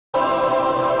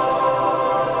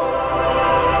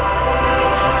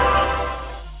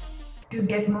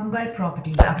Mumbai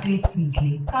property updates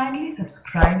weekly. Kindly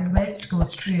subscribe West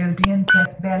Coast Realty and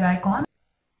press bell icon.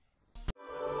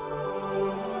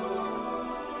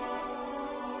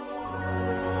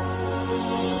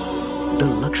 The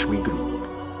Laxmi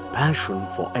Group, passion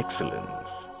for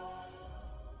excellence.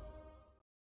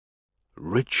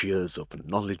 Rich years of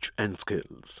knowledge and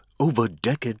skills over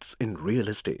decades in real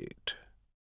estate.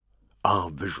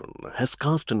 Our vision has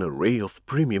cast an array of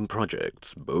premium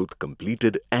projects, both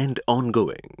completed and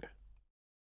ongoing.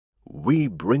 We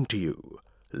bring to you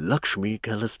Laxmi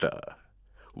Callista,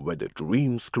 where the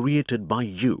dreams created by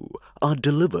you are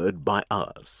delivered by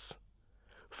us.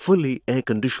 Fully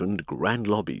air-conditioned grand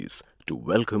lobbies to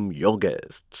welcome your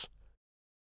guests.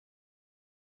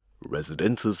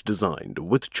 Residences designed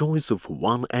with choice of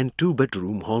 1 and 2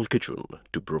 bedroom hall kitchen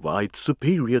to provide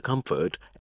superior comfort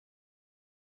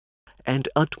and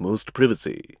utmost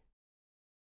privacy.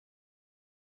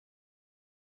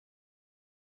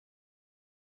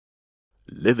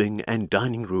 Living and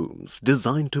dining rooms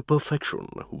designed to perfection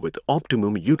with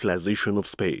optimum utilization of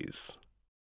space.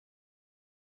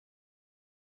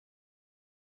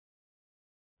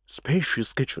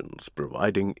 Spacious kitchens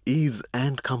providing ease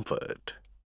and comfort.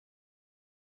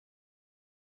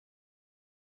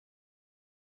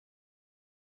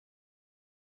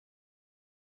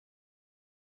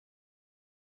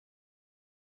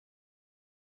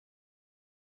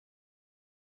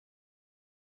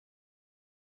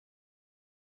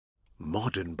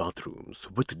 Modern bathrooms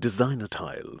with designer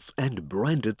tiles and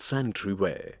branded sanitary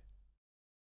ware.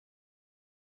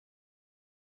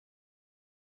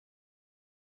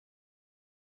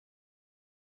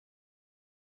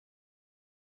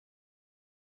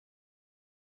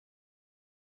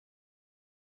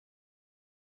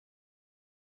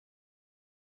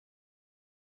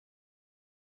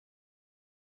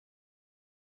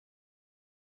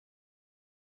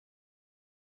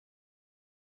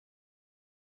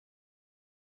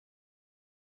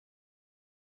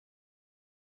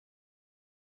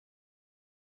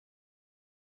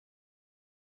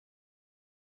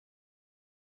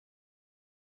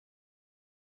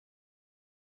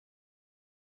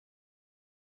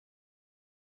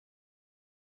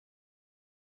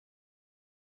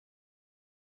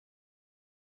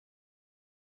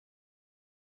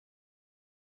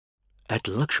 At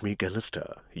Laxmi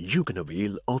Callista, you can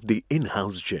avail of the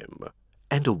in-house gym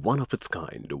and a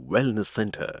one-of-its-kind wellness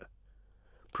center,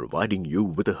 providing you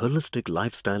with a holistic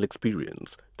lifestyle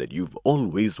experience that you've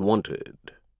always wanted.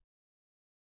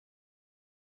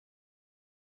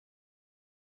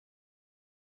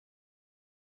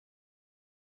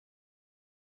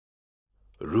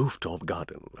 Rooftop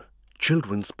garden,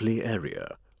 children's play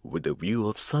area with a view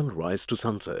of sunrise to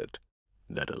sunset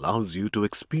that allows you to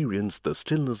experience the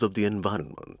stillness of the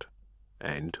environment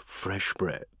and fresh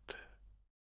breath.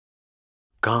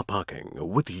 Car parking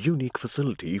with unique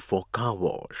facility for car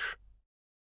wash.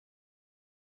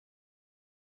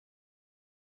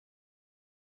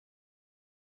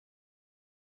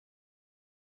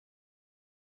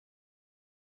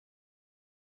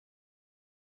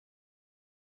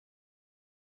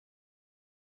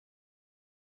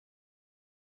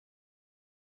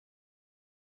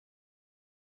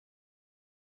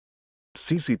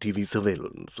 CCTV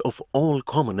surveillance of all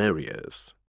common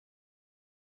areas.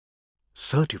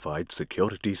 Certified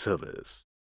security service.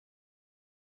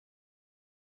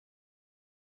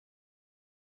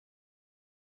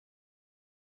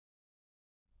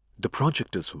 The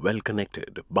project is well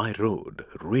connected by road,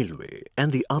 railway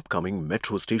and the upcoming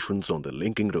metro stations on the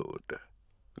linking road.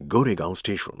 GOREGAON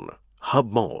Station,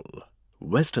 Hub Mall,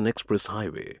 Western Express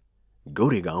Highway,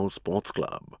 GOREGAON Sports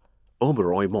Club,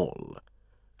 Oberoi Mall,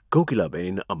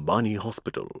 Kokilaben Ambani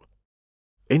Hospital,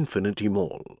 Infinity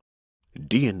Mall,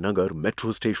 DN Nagar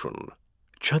Metro Station,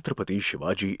 Chhatrapati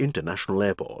Shivaji International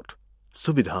Airport,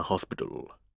 Suvidha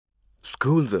Hospital.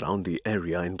 Schools around the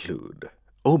area include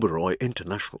Oberoi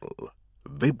International,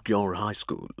 Vibgyor High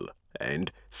School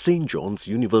and St. John's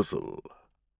Universal.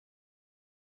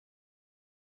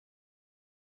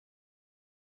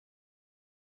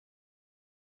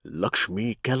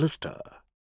 Laxmi Callista.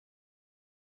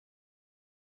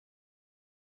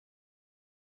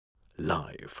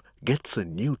 Life gets a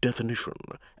new definition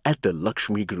at the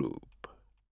Laxmi Group.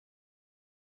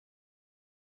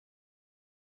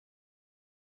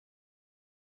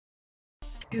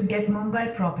 To get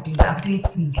Mumbai property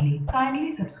updates weekly,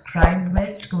 kindly subscribe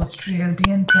West Coast Realty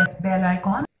and press bell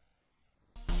icon.